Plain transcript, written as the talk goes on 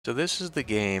So this is the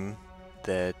game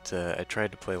that I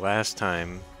tried to play last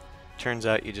time. Turns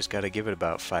out you just gotta give it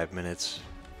about 5 minutes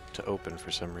to open for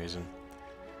some reason.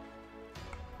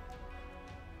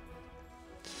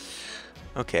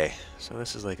 Okay, so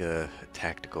this is like a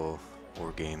tactical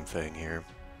war game thing here.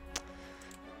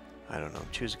 I don't know,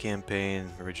 choose a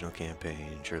campaign, original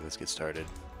campaign, sure, let's get started.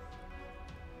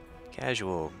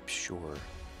 Casual, sure.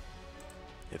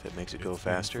 If it makes it go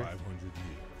faster. 500 years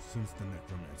since the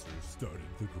necromancers started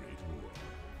the Great War.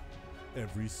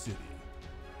 Every city,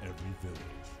 every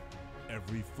village,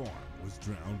 every farm was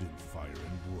drowned in fire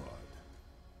and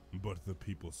blood. But the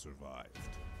people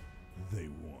survived. They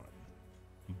won.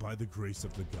 By the grace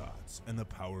of the gods and the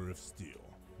power of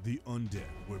steel, the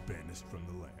undead were banished from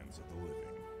the lands of the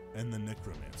living, and the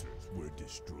necromancers were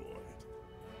destroyed.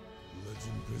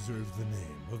 Legend preserves the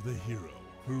name of the hero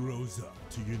who rose up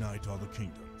to unite all the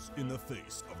kingdoms in the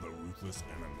face of the ruthless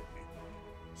enemy,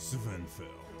 Svenfeld.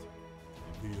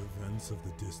 The events of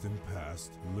the distant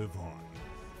past live on,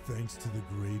 thanks to the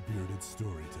gray-bearded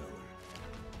storyteller.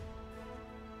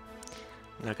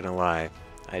 I'm not gonna lie,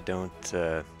 I don't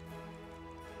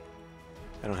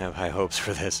have high hopes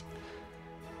for this.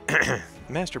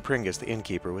 Master Pringus, the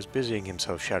innkeeper, was busying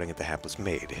himself shouting at the hapless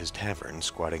maid. His tavern,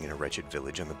 squatting in a wretched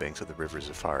village on the banks of the river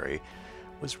Zafari,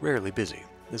 was rarely busy.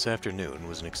 This afternoon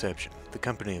was an exception. The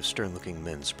company of stern-looking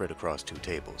men spread across 2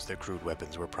 tables. Their crude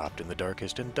weapons were propped in the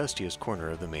darkest and dustiest corner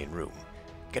of the main room.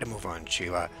 "Get a move on,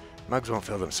 Sheila. Mugs won't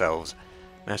fill themselves."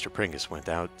 Master Pringus went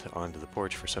out onto the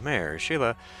porch for some air.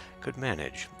 Sheila could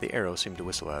manage. The arrow seemed to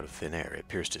whistle out of thin air. It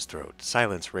pierced his throat.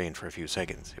 Silence reigned for a few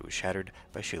seconds. It was shattered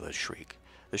by Sheila's shriek.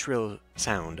 The shrill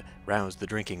sound roused the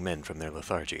drinking men from their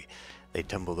lethargy. They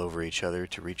tumbled over each other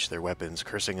to reach their weapons,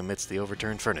 cursing amidst the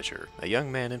overturned furniture. A young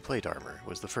man in plate armor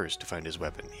was the first to find his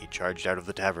weapon. He charged out of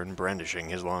the tavern, brandishing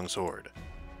his long sword.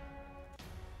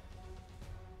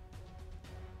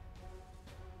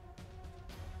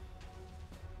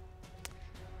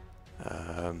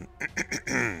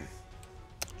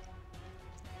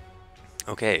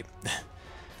 Okay.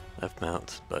 Left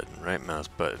mouse button, right mouse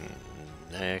button.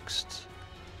 Next.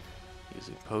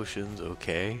 Using potions,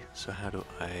 okay. So how do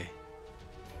I...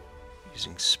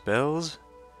 Using spells?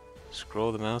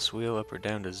 Scroll the mouse wheel up or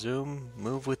down to zoom.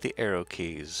 Move with the arrow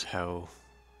keys. How...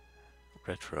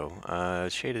 retro.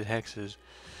 Shaded hexes.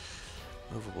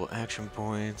 Movable action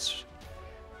points.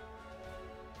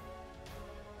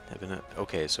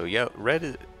 Okay, so yeah,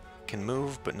 red can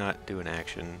move but not do an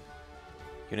action.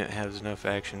 Unit has enough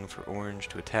action for orange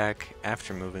to attack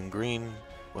after moving. Green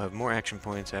will have more action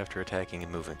points after attacking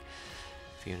and moving.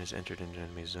 If the unit is entered into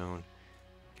enemy zone,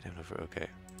 get enough for okay.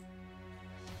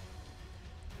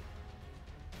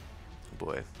 Oh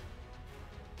boy.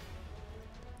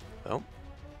 Well,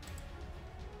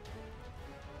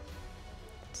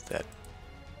 what's that?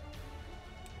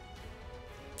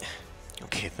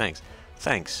 Okay, thanks.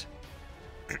 Thanks.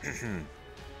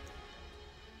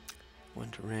 One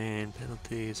terrain,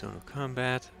 penalty, zone of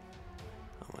combat.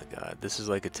 Oh my god, this is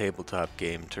like a tabletop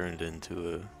game turned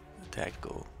into a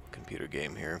tactical computer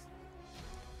game here.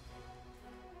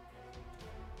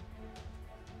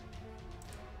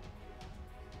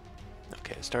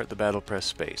 Okay, start the battle, press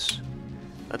space.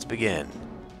 Let's begin.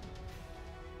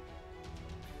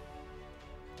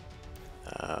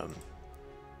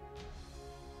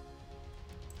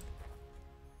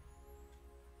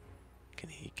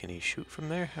 Can he shoot from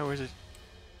there? How is it?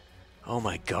 Oh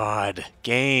my god,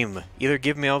 game! Either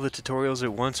give me all the tutorials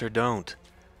at once or don't.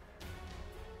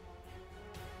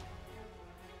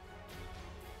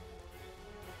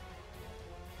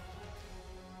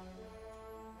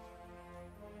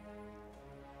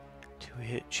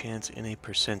 Two-hit chance in a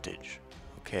percentage.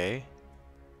 Okay.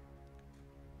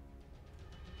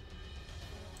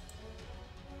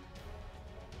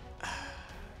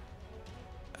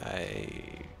 I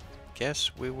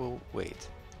guess we will wait.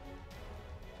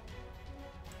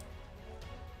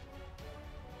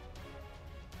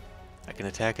 I can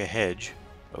attack a hedge.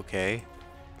 Okay.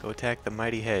 Go attack the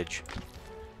mighty hedge.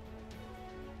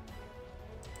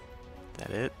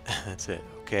 That it? That's it.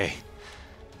 Okay.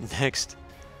 Next.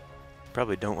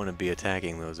 Probably don't want to be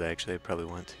attacking those, actually. I probably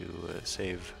want to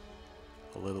save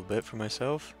a little bit for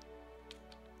myself.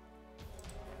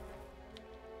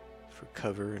 For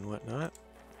cover and whatnot.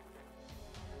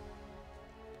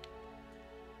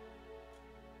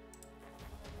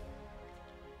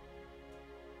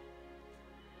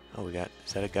 Oh, we got...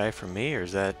 Is that a guy from me, or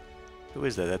is that... Who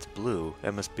is that? That's blue.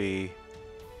 That must be...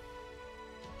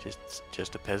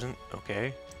 Just a peasant?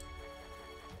 Okay.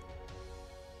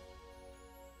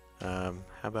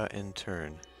 How about in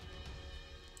turn?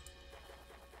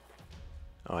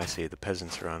 Oh, I see. The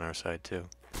peasants are on our side, too.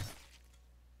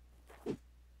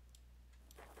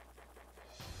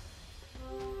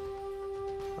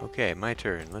 Okay, my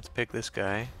turn. Let's pick this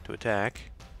guy to attack.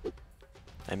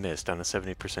 I missed on a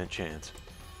 70% chance.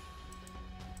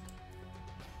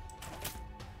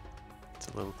 It's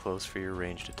a little close for your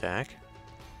ranged attack.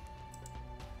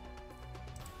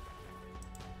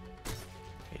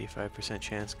 85%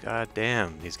 chance. God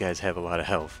damn, these guys have a lot of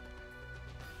health.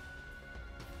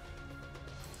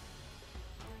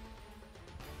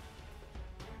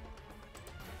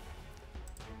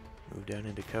 Move down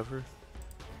into cover.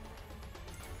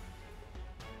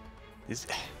 These,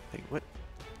 like,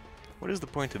 what is the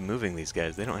point of moving these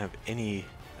guys? They don't have any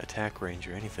attack range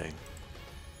or anything.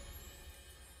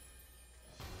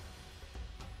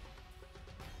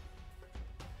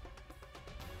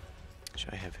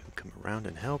 Should I have him come around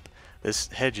and help? This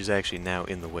hedge is actually now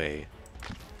in the way.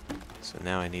 So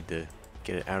now I need to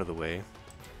get it out of the way.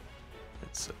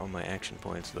 That's all my action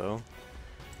points though.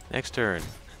 Next turn.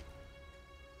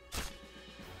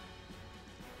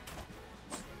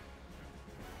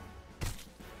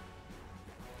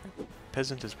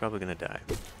 Peasant is probably going to die.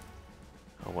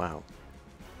 Oh wow.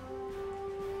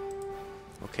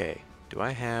 Okay, do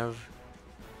I have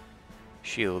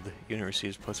shield? Unit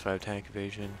receives +5 attack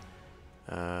evasion.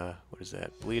 What is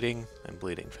that? Bleeding? I'm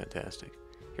bleeding. Fantastic.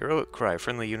 Heroic Cry.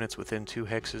 Friendly units within 2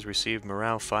 hexes receive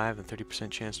morale 5 and 30%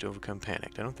 chance to overcome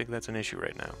panic. I don't think that's an issue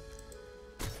right now.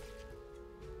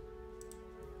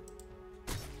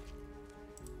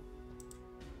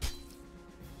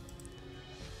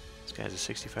 This guy has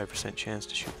a 65% chance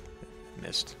to shoot.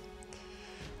 Missed.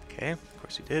 Okay, of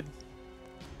course he did.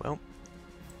 Well,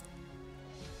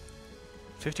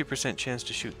 50% chance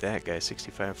to shoot that guy,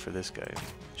 65 for this guy.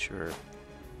 Sure.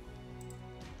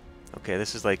 Okay,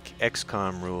 this is like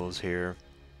XCOM rules here.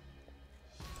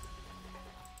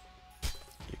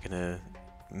 You're gonna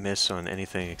miss on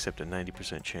anything except a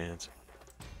 90% chance.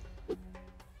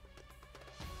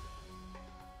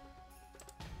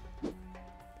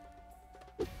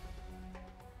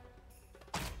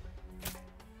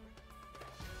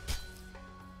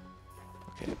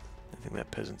 Okay, I think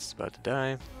that peasant's about to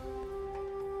die.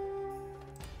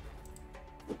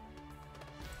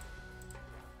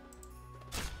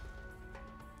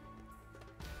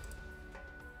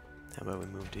 How about we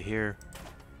move to here?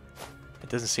 It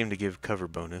doesn't seem to give cover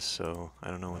bonus, so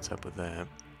I don't know what's up with that.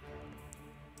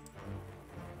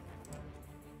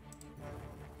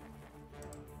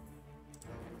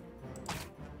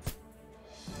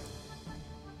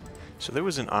 So there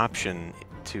was an option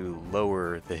to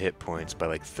lower the hit points by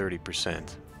like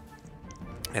 30%.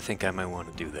 I think I might want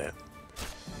to do that.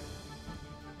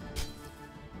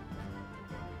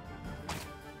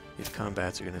 These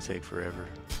combats are going to take forever.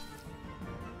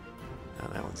 Oh,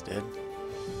 that one's dead.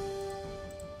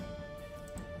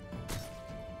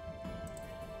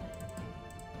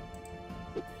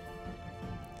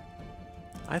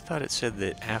 I thought it said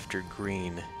that after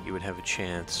green you would have a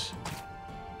chance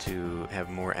to have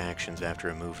more actions after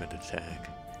a movement attack.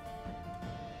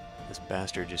 This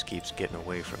bastard just keeps getting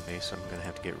away from me, so I'm gonna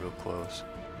have to get real close.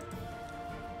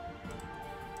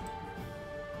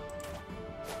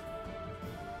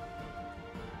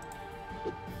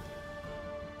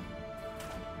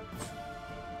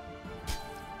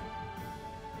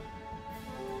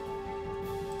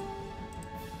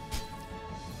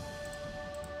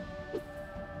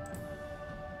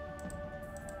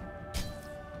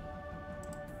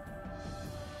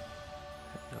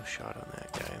 Shot on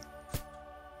that guy.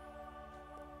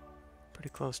 Pretty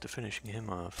close to finishing him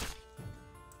off.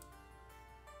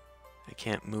 I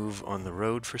can't move on the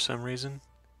road for some reason.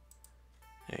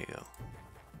 There you go.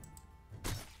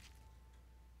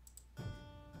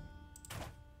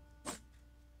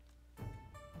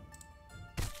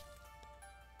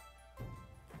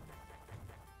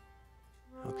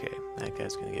 Okay, that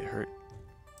guy's gonna get hurt.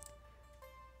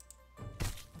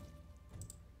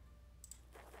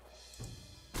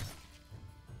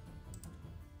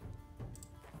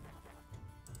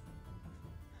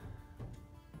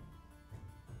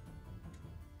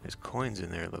 There's coins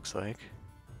in there, it looks like.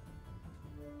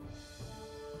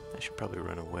 I should probably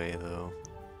run away, though.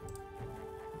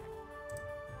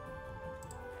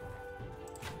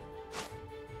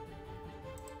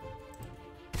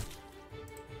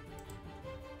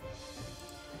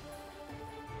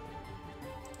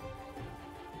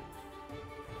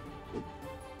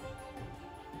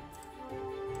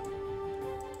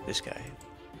 This guy.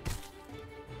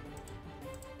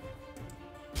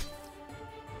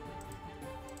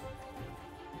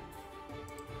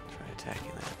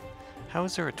 Attacking that. How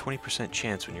is there a 20%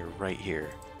 chance when you're right here?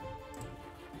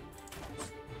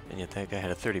 And yet that guy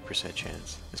had a 30%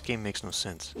 chance. This game makes no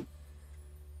sense.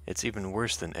 It's even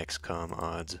worse than XCOM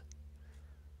odds.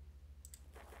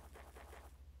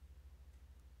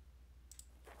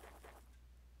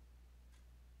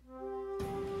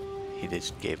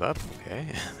 just gave up? Okay,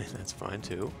 that's fine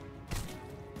too.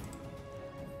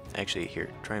 Actually, here,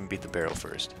 try and beat the barrel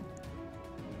first.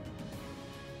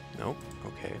 Nope,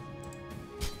 okay.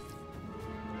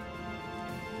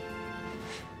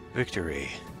 Victory.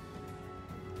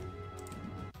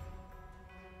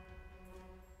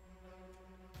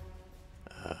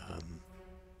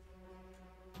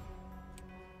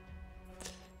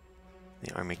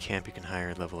 The army camp, you can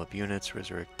hire level up units,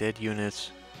 resurrect dead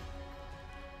units.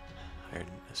 Hired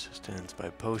assistance by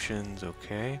potions,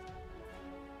 okay.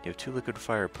 You have 2 liquid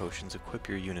fire potions, equip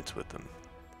your units with them.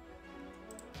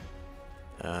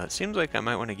 It seems like I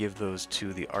might want to give those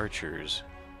to the archers,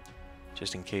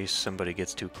 just in case somebody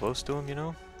gets too close to them, you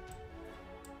know?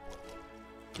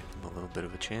 Give them a little bit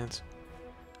of a chance.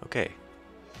 Okay.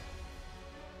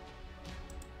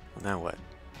 Well, now what?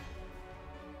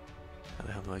 How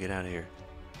the hell do I get out of here?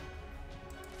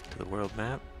 To the world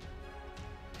map?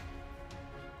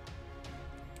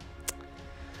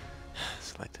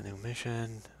 Select a new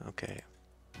mission. Okay.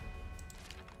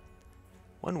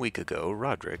 1 week ago,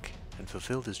 Roderick had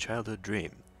fulfilled his childhood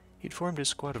dream. He'd formed his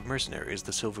squad of mercenaries,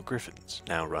 the Silver Griffins.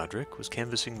 Now Roderick was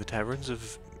canvassing the taverns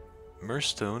of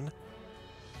Murstone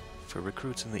for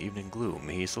recruits in the evening gloom.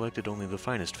 He selected only the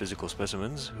finest physical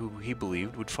specimens who he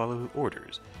believed would follow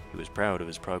orders. He was proud of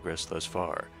his progress thus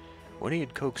far. When he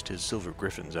had coaxed his Silver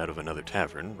Griffins out of another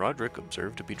tavern, Roderick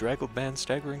observed a bedraggled man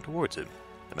staggering towards him.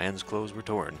 The man's clothes were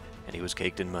torn, and he was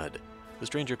caked in mud. The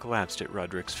stranger collapsed at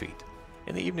Roderick's feet.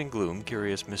 In the evening gloom,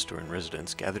 curious Mistorn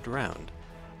residents gathered around.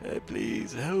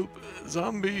 Please help!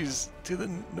 Zombies! To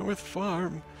the North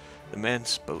Farm! The man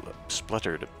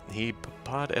spluttered. He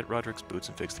pawed at Roderick's boots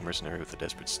and fixed the mercenary with a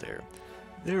desperate stare.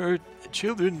 There are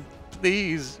children,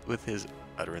 please! With his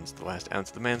utterance, the last ounce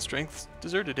of the man's strength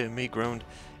deserted him. He groaned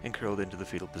and curled into the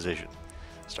fetal position.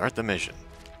 Start the mission.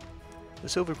 The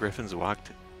Silver Griffins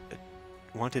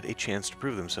wanted a chance to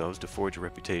prove themselves, to forge a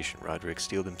reputation. Roderick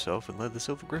steeled himself and led the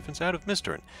Silver Griffins out of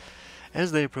Mistorn.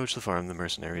 As they approached the farm, the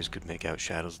mercenaries could make out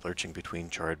shadows lurching between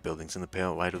charred buildings in the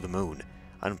pale light of the moon.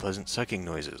 Unpleasant sucking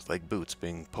noises, like boots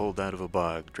being pulled out of a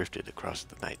bog, drifted across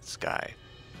the night sky.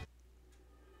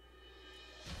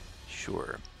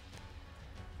 Sure.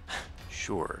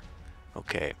 Sure.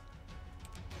 Okay.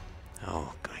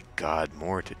 Oh my god,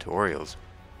 more tutorials.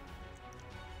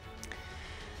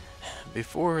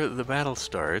 Before the battle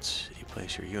starts, you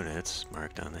place your units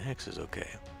marked on the hexes. Okay.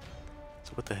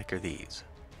 So what the heck are these?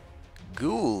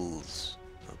 Ghouls!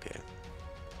 Okay.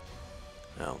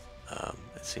 Well,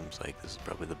 it seems like this is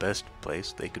probably the best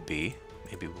place they could be.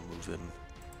 Maybe we'll move them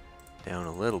down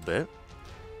a little bit.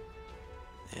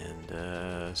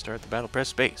 And start the battle. Press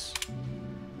space.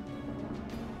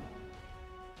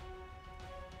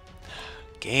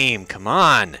 Game, come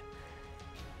on!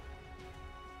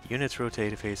 Units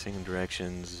rotate facing in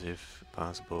directions. If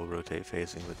possible, rotate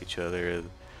facing with each other.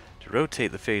 To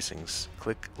rotate the facings,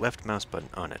 click left mouse button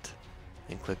on it.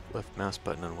 Then click left mouse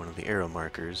button on one of the arrow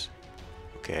markers.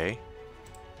 Okay.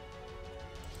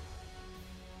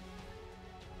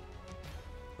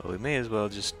 Well, we may as well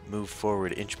just move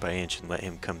forward inch by inch and let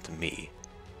him come to me.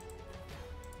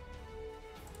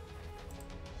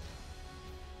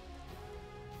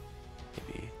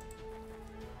 Maybe.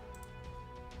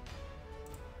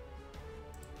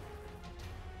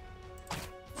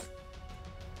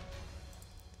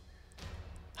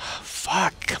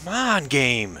 Fuck, come on,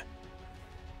 game!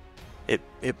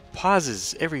 It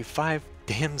pauses every 5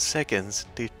 damn seconds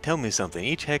to tell me something.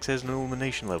 Each hex has an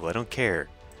illumination level. I don't care.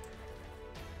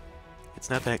 It's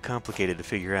not that complicated to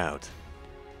figure out.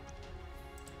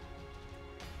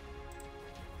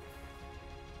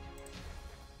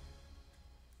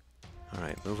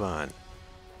 Alright, move on.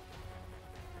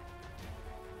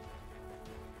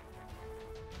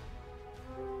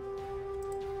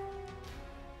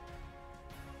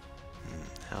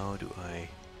 How do I...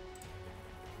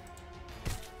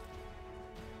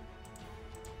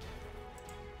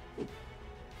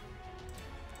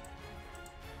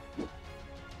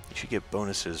 You should get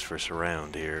bonuses for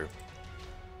surround here.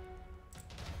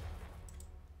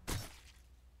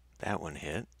 That one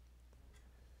hit.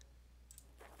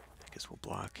 I guess we'll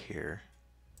block here.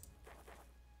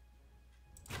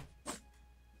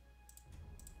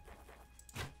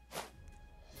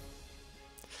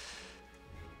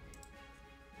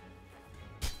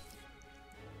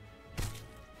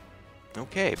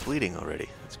 Okay, bleeding already.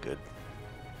 That's good.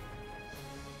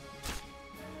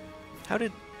 How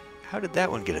did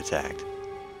that one get attacked?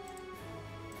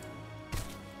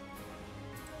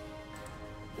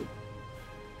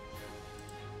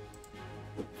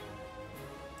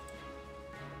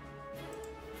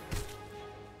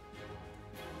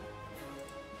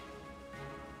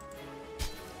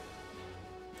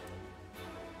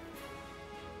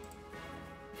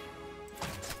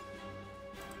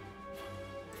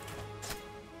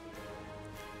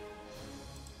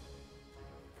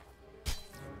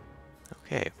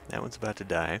 That one's about to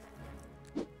die.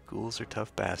 Ghouls are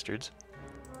tough bastards.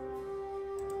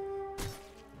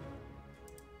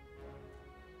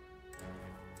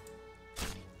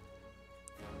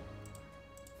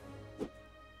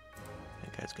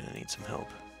 That guy's gonna need some help.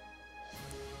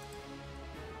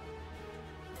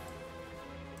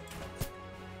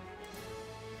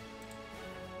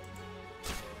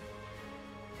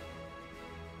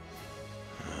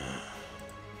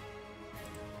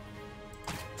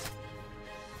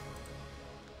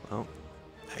 Well,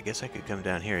 I guess I could come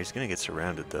down here. He's gonna get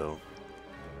surrounded though.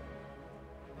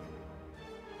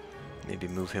 Maybe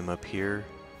move him up here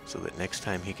so that next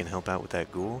time he can help out with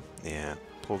that ghoul. Yeah,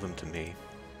 pull them to me.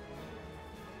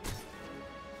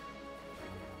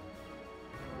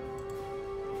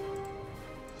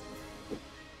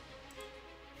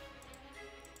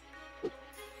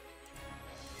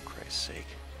 Christ's sake.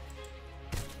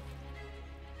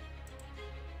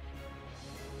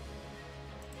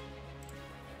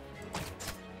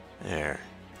 There.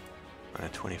 On a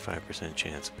 25%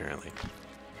 chance, apparently.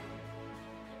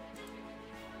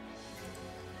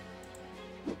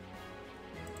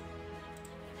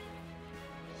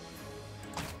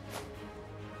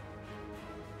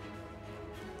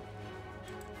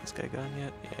 This guy gone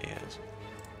yet? Yeah, he has.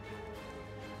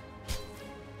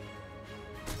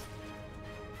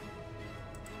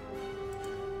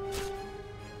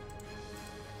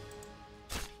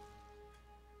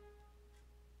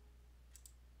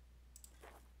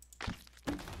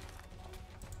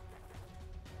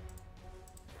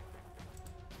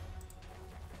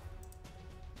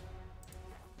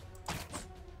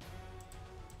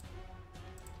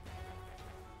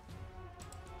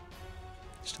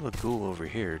 Still a ghoul over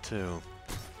here, too.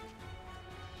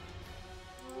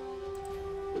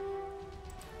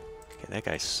 Okay, that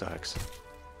guy sucks.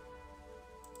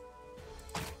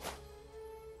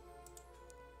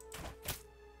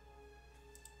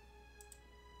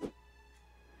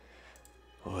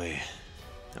 Boy.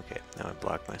 Okay, now I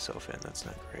blocked myself in. That's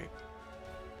not great.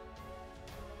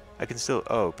 I can still...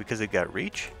 Oh, because it got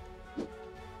reach?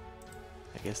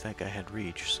 I guess that guy had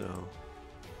reach, so...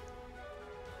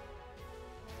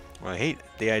 Well, I hate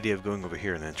the idea of going over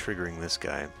here and then triggering this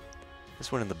guy.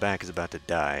 This one in the back is about to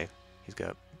die. He's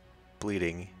got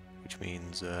bleeding, which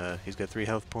means he's got 3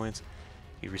 health points.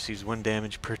 He receives 1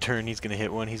 damage per turn. He's going to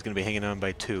hit 1. He's going to be hanging on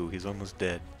by 2. He's almost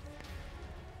dead.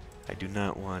 I do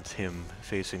not want him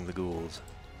facing the ghouls.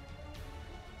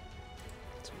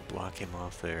 Let's block him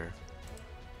off there.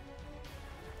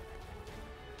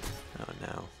 Oh,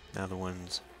 no. Now the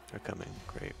ones are coming.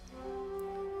 Great.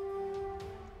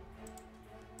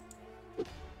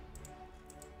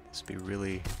 This would be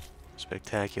really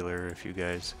spectacular if you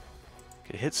guys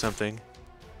could hit something.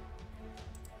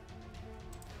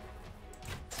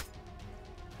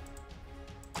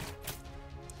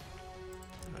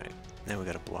 Alright, now we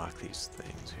gotta block these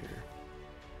things here,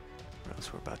 or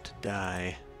else we're about to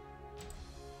die.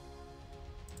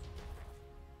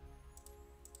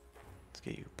 Let's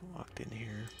get you blocked in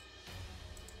here.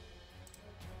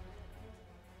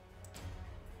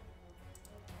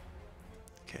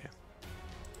 Okay.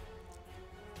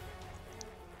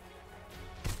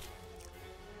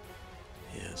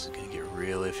 Yeah, this is gonna get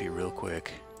real iffy real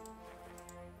quick.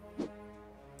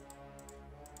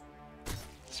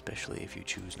 Especially if you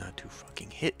choose not to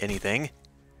fucking hit anything.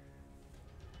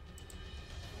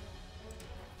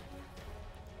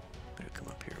 Better come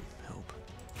up here and help.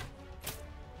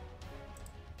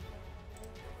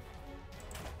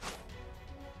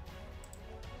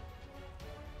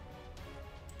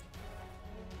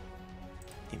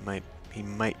 He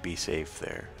might be safe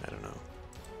there. I don't know.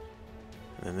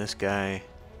 And then this guy,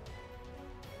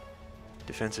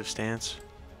 defensive stance,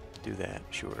 do that,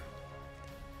 sure.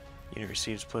 Unit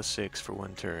receives +6 for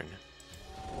 1 turn.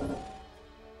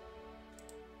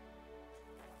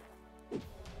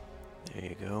 There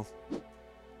you go.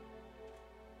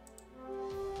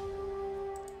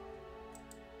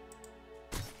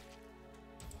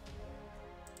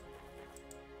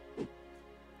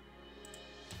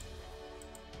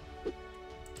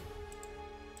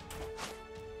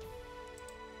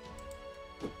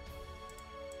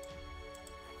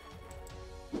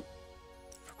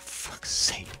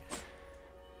 Sake.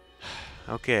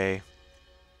 Okay.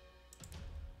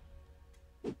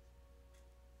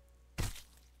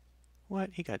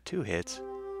 What? He got 2 hits.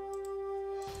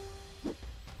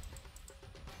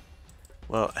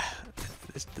 Well,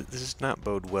 this does not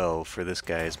bode well for this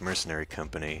guy's mercenary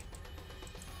company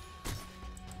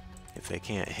if they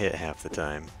can't hit half the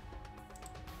time.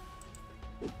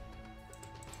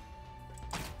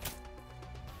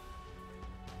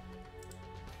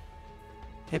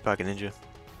 Hey, Pocket Ninja.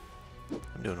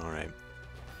 I'm doing alright.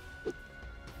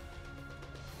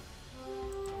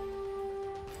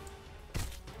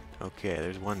 Okay,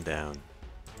 there's one down.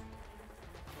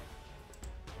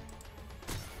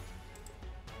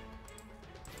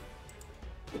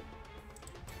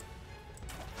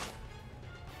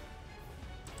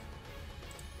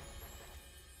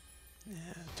 Yeah,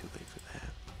 too late for that.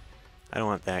 I don't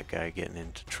want that guy getting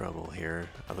into trouble here,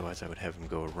 otherwise I would have him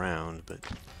go around, but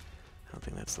I don't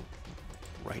think that's the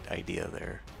right idea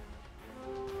there.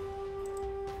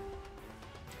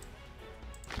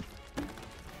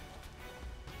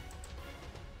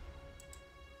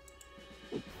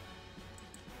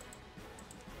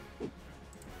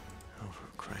 Oh, for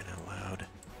crying out loud.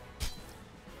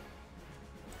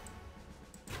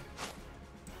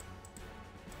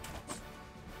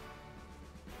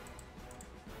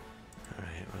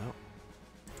 Alright, well,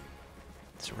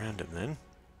 surround him then.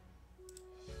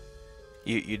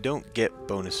 You don't get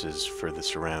bonuses for the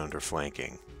surround or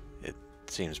flanking. It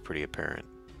seems pretty apparent.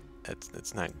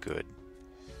 That's not good.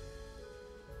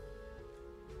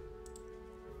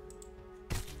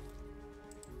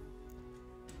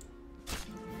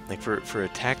 Like for a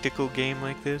tactical game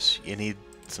like this, you need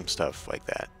some stuff like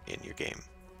that in your game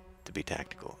to be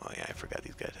tactical. Oh yeah, I forgot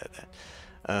these guys had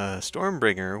that.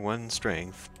 Stormbringer, 1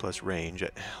 strength plus range.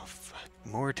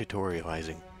 More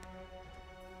tutorializing.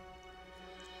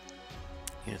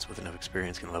 Units with enough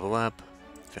experience can level up.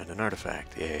 Found an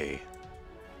artifact. Yay.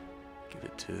 Give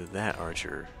it to that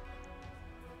archer.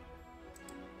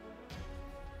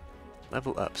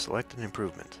 Level up. Select an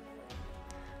improvement.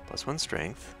 Plus 1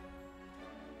 strength.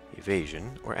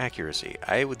 Evasion or accuracy.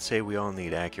 I would say we all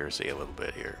need accuracy a little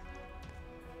bit here.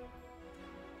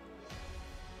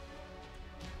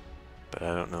 But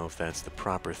I don't know if that's the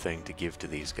proper thing to give to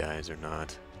these guys or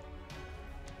not.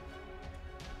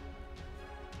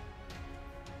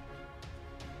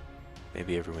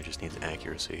 Maybe everyone just needs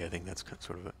accuracy. I think that's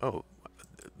sort of a... Oh,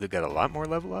 they got a lot more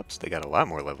level ups? They got a lot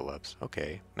more level ups.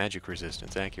 Okay. Magic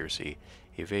resistance, accuracy,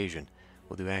 evasion.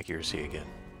 We'll do accuracy again.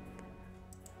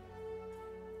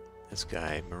 This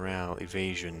guy, morale,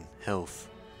 evasion, health.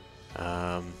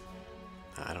 I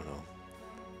don't know.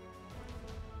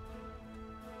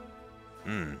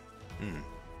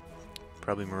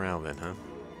 Probably morale then, huh?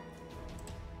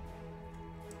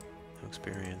 No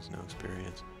experience, no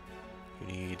experience. You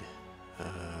need...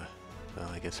 well,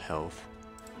 I guess health.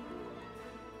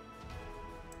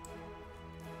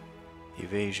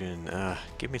 Evasion,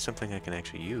 give me something I can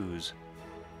actually use.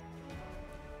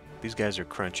 These guys are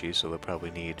crunchy, so they'll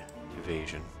probably need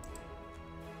evasion.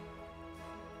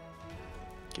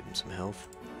 Give them some health.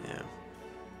 Yeah.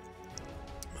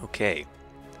 Okay.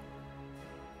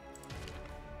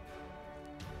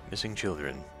 Missing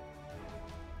children.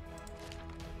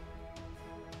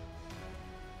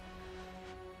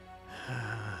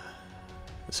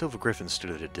 The Silver Griffin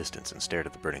stood at a distance and stared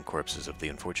at the burning corpses of the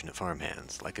unfortunate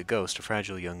farmhands. Like a ghost, a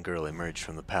fragile young girl emerged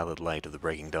from the pallid light of the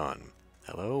breaking dawn.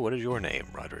 "Hello, what is your name?"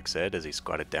 Roderick said as he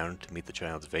squatted down to meet the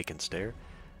child's vacant stare.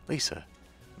 "Lisa.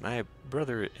 My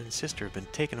brother and sister have been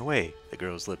taken away." The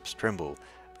girl's lips trembled,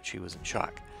 but she was in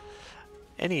shock.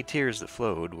 Any tears that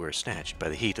flowed were snatched by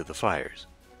the heat of the fires.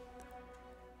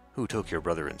 "Who took your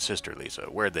brother and sister, Lisa?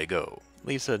 Where'd they go?"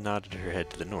 Lisa nodded her head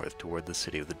to the north, toward the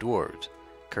city of the dwarves.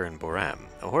 Kern Boram.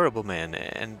 "A horrible man,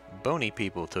 and bony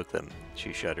people took them."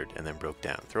 She shuddered and then broke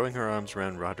down, throwing her arms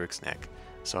around Roderick's neck.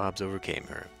 Sobs overcame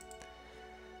her.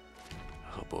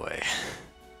 Oh boy.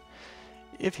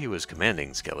 If he was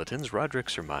commanding skeletons, Roderick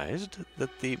surmised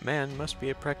that the man must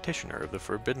be a practitioner of the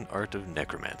forbidden art of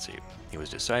necromancy. He was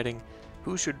deciding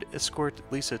who should escort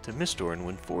Lisa to Mistorn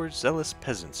when 4 zealous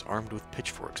peasants armed with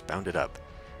pitchforks bounded up.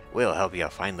 "We'll help you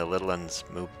find the little uns,"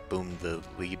 boomed the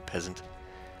lead peasant.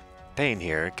 "Payne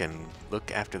here can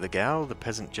look after the gal," the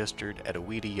peasant gestured at a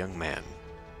weedy young man.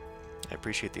 "I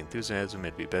appreciate the enthusiasm.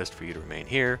 It'd be best for you to remain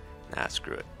here." "Nah,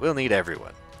 screw it. We'll need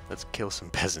everyone. Let's kill some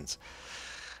peasants."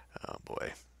 Oh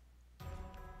boy.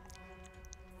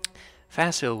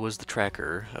 Fasil was the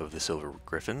tracker of the Silver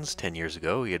Griffins. 10 years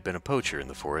ago, he had been a poacher in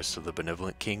the forests of the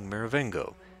benevolent King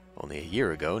Meravengo. Only a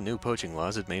year ago, new poaching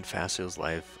laws had made Fasil's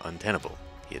life untenable.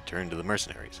 He had turned to the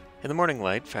mercenaries. In the morning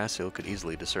light, Fasil could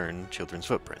easily discern children's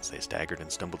footprints. They staggered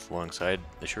and stumbled alongside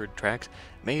assured tracks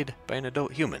made by an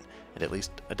adult human, and at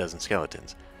least a dozen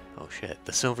skeletons. Oh shit,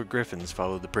 the Silver Griffins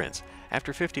followed the prints.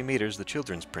 After 50 meters, the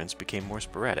children's prints became more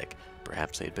sporadic.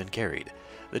 Perhaps they had been carried.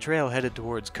 The trail headed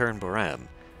towards Kern Boram.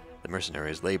 The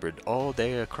mercenaries labored all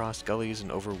day across gullies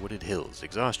and over wooded hills.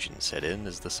 Exhaustion set in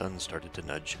as the sun started to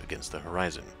nudge against the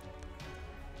horizon.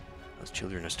 Those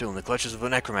children are still in the clutches of the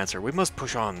necromancer. We must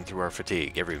push on through our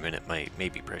fatigue. Every minute may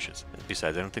be precious.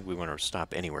 Besides, I don't think we want to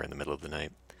stop anywhere in the middle of the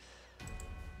night.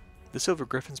 The Silver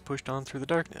Griffins pushed on through the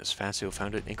darkness. Facio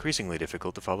found it increasingly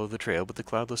difficult to follow the trail, but the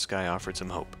cloudless sky offered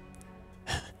some hope.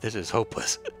 This is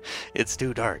hopeless. It's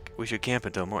too dark. We should camp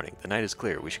until morning. The night is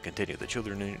clear. We should continue. The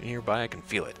children are nearby. I can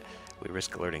feel it. We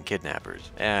risk alerting kidnappers.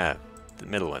 The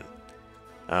middle one.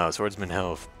 Swordsman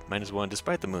health. -1.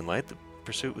 Despite the moonlight, the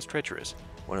pursuit was treacherous.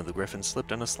 One of the griffins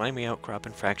slipped on a slimy outcrop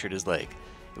and fractured his leg.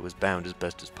 It was bound as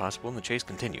best as possible, and the chase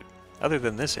continued. Other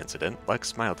than this incident, luck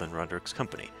smiled on Roderick's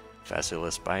company. Facile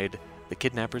espied the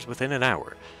kidnappers within an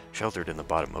hour. Sheltered in the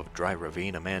bottom of a dry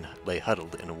ravine, a man lay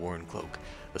huddled in a worn cloak.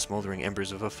 The smoldering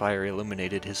embers of a fire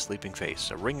illuminated his sleeping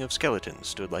face. A ring of skeletons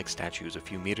stood like statues a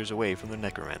few meters away from the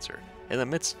necromancer. In the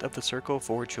midst of the circle,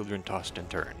 4 children tossed and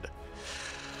turned.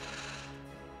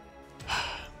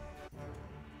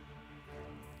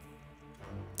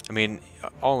 I mean,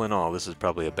 all in all, this is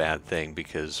probably a bad thing,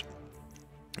 because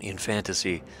in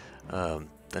fantasy,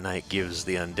 the night gives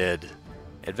the undead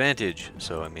advantage.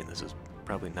 So, I mean, this is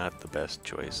probably not the best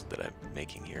choice that I'm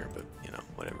making here, but, you know,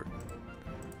 whatever.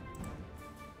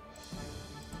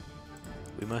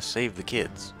 We must save the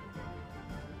kids.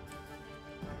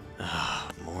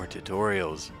 More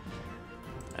tutorials.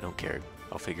 I don't care.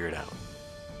 I'll figure it out.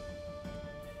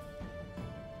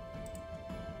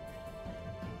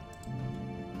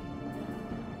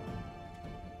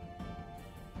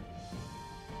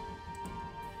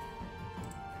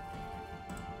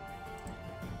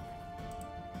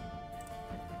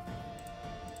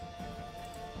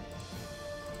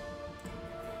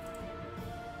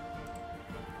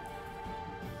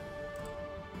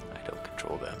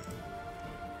 Them.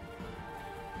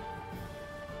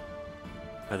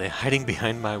 Are they hiding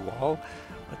behind my wall?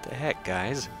 What the heck,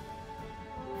 guys?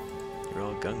 You were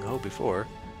all gung-ho before.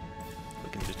 We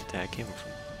can just attack him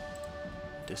from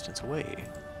distance away.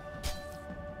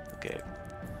 Okay.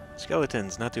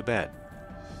 Skeletons, not too bad.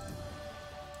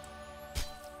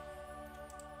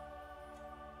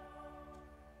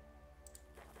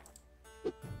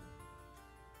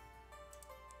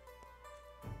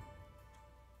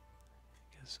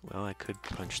 Well, I could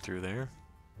punch through there.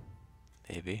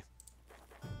 Maybe.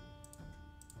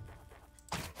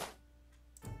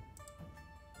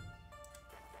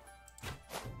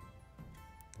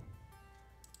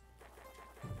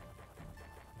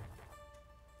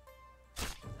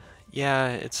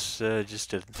 Yeah, it's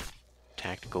just a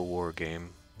tactical war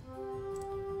game.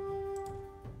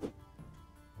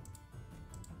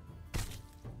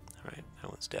 Alright, that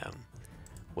one's down.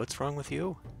 What's wrong with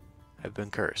you? I've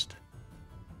been cursed.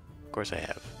 Of course I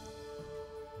have.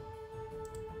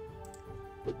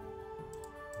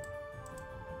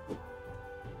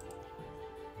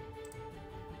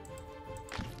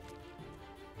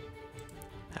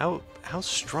 How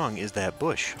strong is that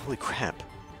bush? Holy crap.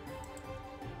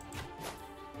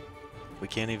 We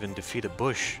can't even defeat a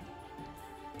bush.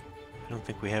 I don't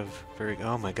think we have very...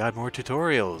 Oh my god, more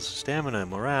tutorials! Stamina,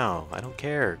 morale, I don't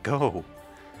care, go!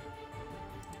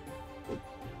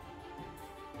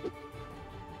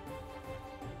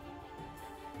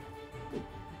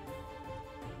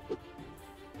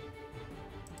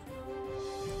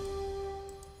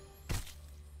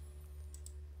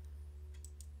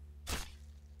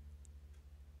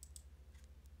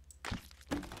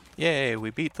 Yay, we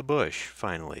beat the bush,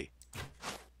 finally.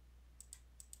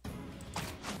 Are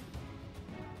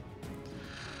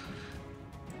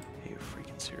you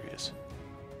freaking serious?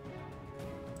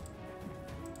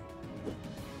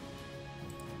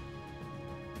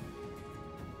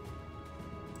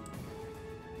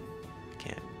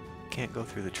 Can't go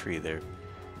through the tree there.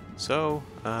 So,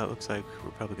 looks like we're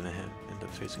probably gonna end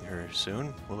up facing her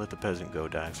soon. We'll let the peasant go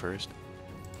die first.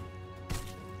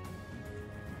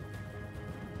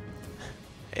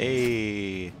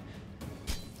 Hey,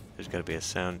 there's got to be a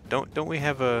sound. Don't we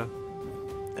have a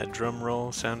drum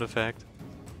roll sound effect?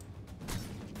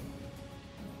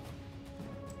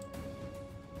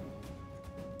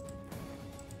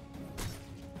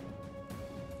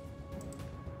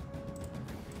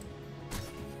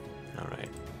 All right,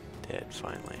 dead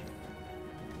finally.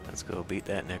 Let's go beat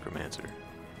that necromancer.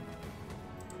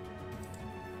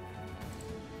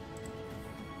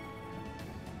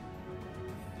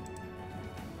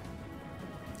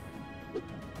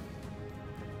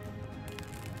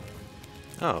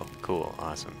 Oh, cool,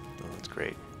 awesome. Oh, that's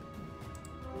great.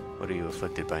 What are you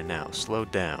afflicted by now? Slow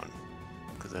down,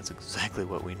 because that's exactly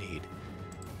what we need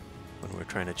when we're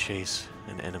trying to chase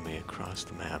an enemy across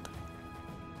the map.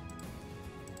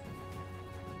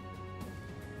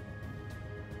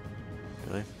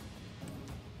 Really?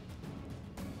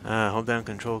 Hold down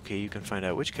Control key, you can find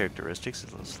out which characteristics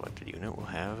the selected unit will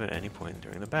have at any point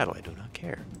during the battle. I do not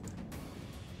care.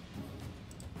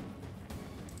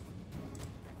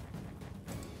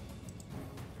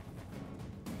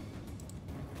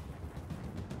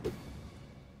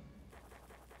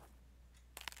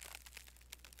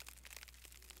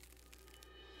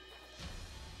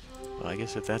 Well, I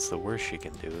guess if that's the worst she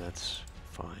can do, that's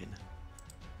fine.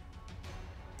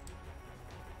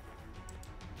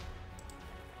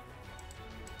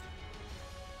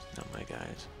 Not my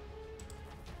guys.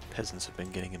 Peasants have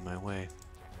been getting in my way.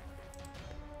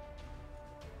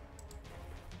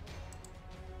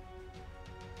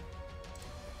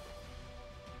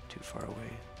 Too far away.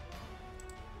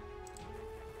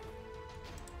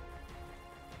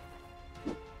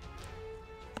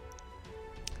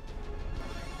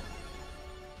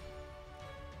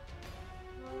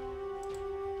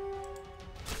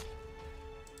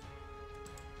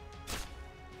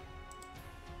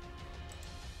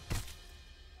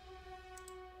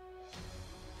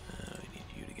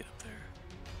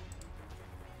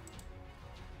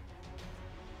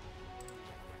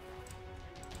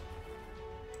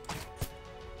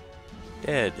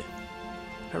 Dead.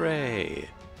 Hooray!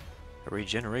 A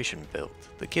regeneration built.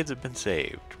 The kids have been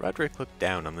saved. Roderick looked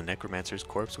down on the necromancer's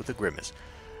corpse with a grimace.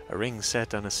 A ring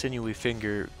set on a sinewy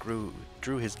finger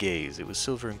drew his gaze. It was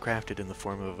silver and crafted in the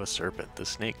form of a serpent. The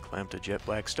snake clamped a jet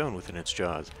black stone within its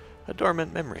jaws. A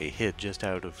dormant memory hid just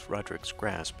out of Roderick's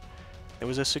grasp. There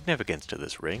was a significance to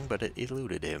this ring, but it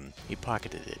eluded him. He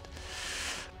pocketed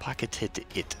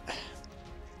it.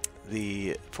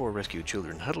 The four rescued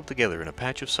children huddled together in a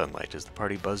patch of sunlight as the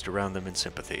party buzzed around them in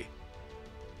sympathy.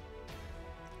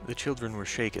 The children were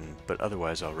shaken, but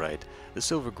otherwise all right. The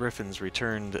silver griffins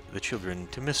returned the children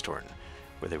to Mistorn,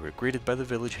 where they were greeted by the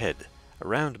village head, a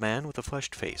round man with a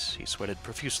flushed face. He sweated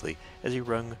profusely as he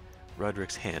wrung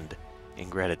Roderick's hand in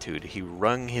gratitude. He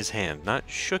wrung his hand, not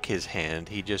shook his hand,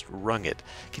 he just wrung it.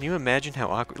 Can you imagine how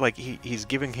awkward, like he's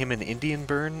giving him an Indian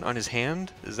burn on his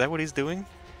hand? Is that what he's doing?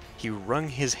 He wrung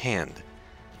his hand.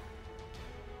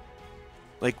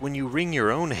 Like when you wring your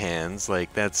own hands,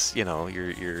 like that's, you know,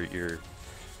 you're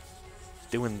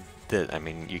doing the, I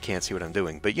mean, you can't see what I'm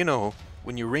doing, but you know,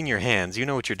 when you wring your hands, you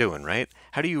know what you're doing, right?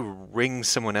 How do you wring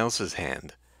someone else's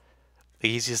hand?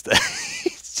 He's just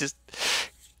he's just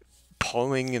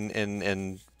pulling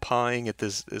and pawing at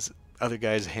this other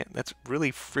guy's hand. That's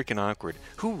really freaking awkward.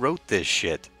 Who wrote this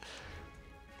shit?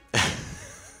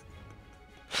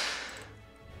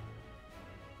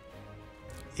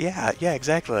 Yeah,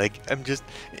 exactly. Like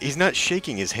he's not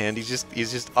shaking his hand. He's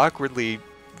just awkwardly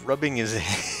rubbing his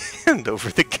hand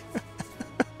over the.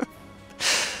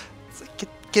 It's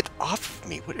like get off of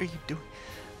me! What are you doing?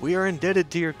 We are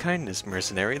indebted to your kindness,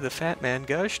 mercenary. The fat man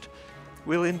gushed.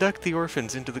 We'll induct the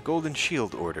orphans into the Golden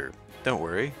Shield Order. Don't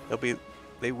worry,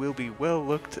 they will be well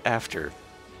looked after.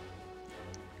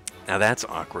 Now that's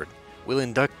awkward. We'll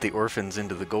induct the orphans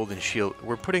into the Golden Shield.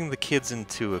 We're putting the kids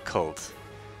into a cult.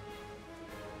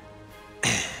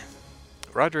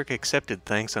 Roderick accepted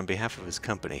thanks on behalf of his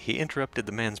company. He interrupted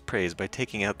the man's praise by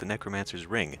taking out the necromancer's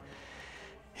ring.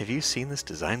 Have you seen this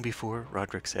design before?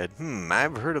 Roderick said.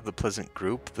 I've heard of the pleasant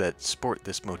group that sport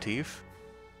this motif.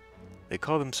 They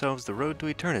call themselves the Road to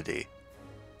Eternity.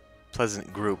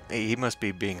 Pleasant group. He must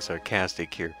be being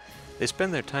sarcastic here. They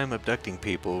spend their time abducting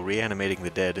people, reanimating the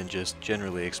dead, and just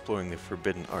generally exploring the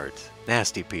forbidden art.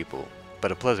 Nasty people,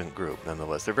 but a pleasant group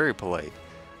nonetheless. They're very polite.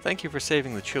 Thank you for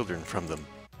saving the children from them.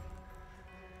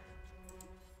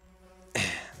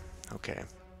 Okay.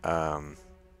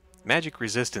 Magic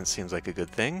resistance seems like a good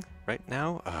thing right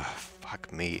now.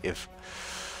 Fuck me. If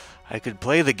I could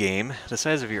play the game, the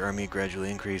size of your army gradually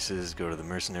increases. Go to the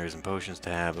mercenaries and potions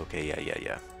tab. Okay,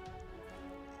 yeah.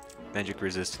 Magic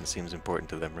resistance seems important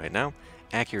to them right now.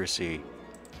 Accuracy.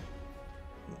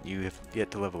 You have yet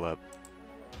to level up.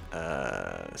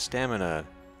 Stamina.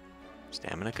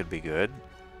 Stamina could be good.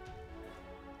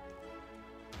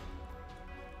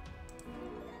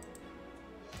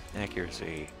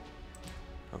 Accuracy.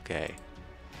 Okay.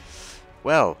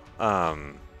 Well,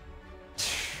 I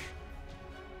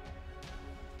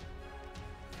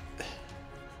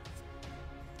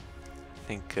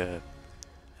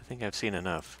think I've seen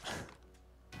enough.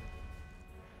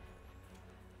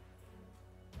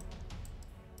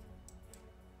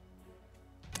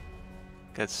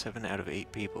 Got 7 out of 8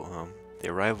 people, huh? The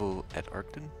arrival at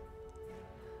Arcton?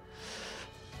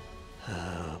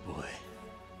 Oh boy.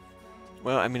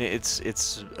 Well, I mean,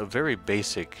 it's a very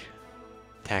basic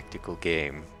tactical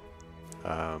game.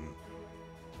 I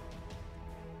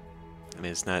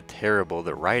mean, it's not terrible.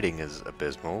 The writing is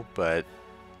abysmal, but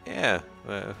yeah,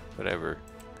 whatever.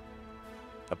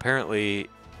 apparently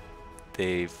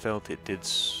they felt it did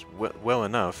well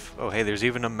enough. Oh, hey, there's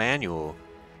even a manual.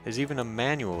 There's even a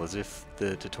manual, as if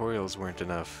the tutorials weren't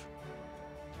enough.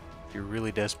 If you're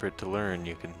really desperate to learn,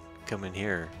 you can come in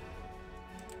here.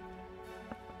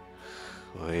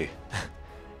 Oy.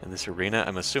 And this arena,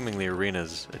 I'm assuming the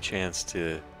arena's a chance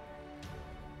to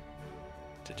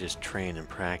just train and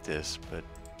practice, but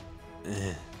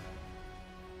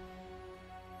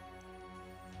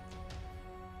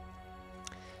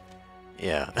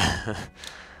yeah.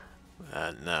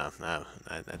 No,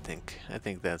 I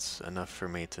think that's enough for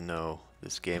me to know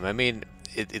this game. I mean,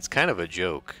 it's kind of a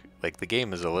joke. Like, the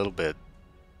game is a little bit,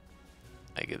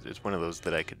 I guess it's one of those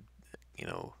that I could, you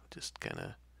know, just kind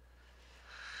of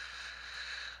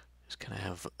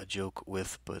have a joke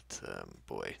with, but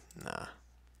boy, nah.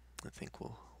 I think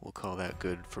we'll call that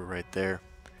good for right there.